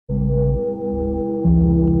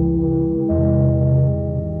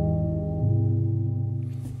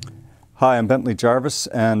Hi, I'm Bentley Jarvis,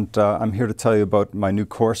 and I'm here to tell you about my new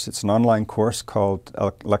course. It's an online course called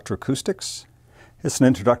Electroacoustics. It's an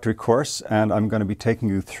introductory course, and I'm going to be taking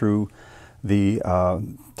you through the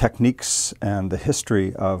techniques and the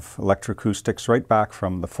history of electroacoustics right back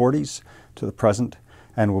from the 40s to the present,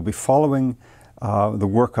 and we'll be following the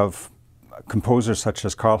work of composers such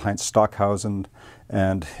as Karl-Heinz Stockhausen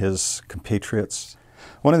and his compatriots.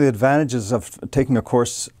 One of the advantages of taking a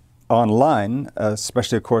course online,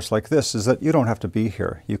 especially a course like this, is that you don't have to be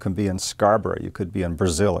here. You can be in Scarborough, you could be in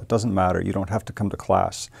Brazil, it doesn't matter. You don't have to come to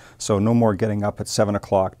class. So no more getting up at 7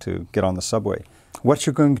 o'clock to get on the subway. What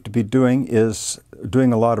you're going to be doing is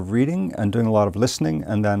doing a lot of reading and doing a lot of listening,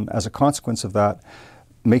 and then as a consequence of that,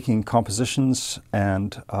 making compositions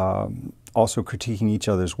and also critiquing each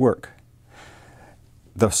other's work.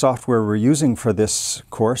 The software we're using for this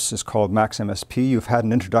course is called Max MSP. You've had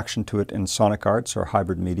an introduction to it in Sonic Arts or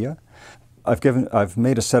Hybrid Media. I've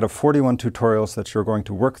made a set of 41 tutorials that you're going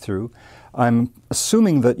to work through. I'm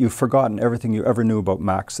assuming that you've forgotten everything you ever knew about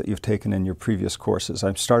Max that you've taken in your previous courses.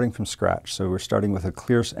 I'm starting from scratch, so we're starting with a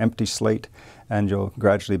clear, empty slate, and you'll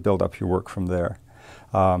gradually build up your work from there.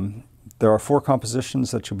 There are 4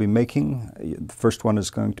 compositions that you'll be making. The first one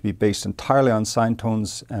is going to be based entirely on sine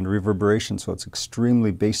tones and reverberation, so it's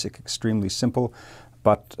extremely basic, extremely simple,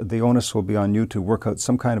 but the onus will be on you to work out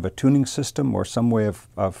some kind of a tuning system or some way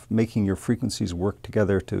of making your frequencies work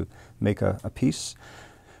together to make a piece.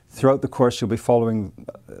 Throughout the course, you'll be following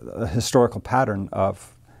a historical pattern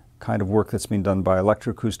of kind of work that's been done by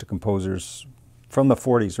electroacoustic composers from the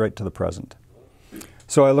 40s right to the present.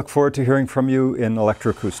 So I look forward to hearing from you in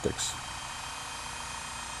electroacoustics.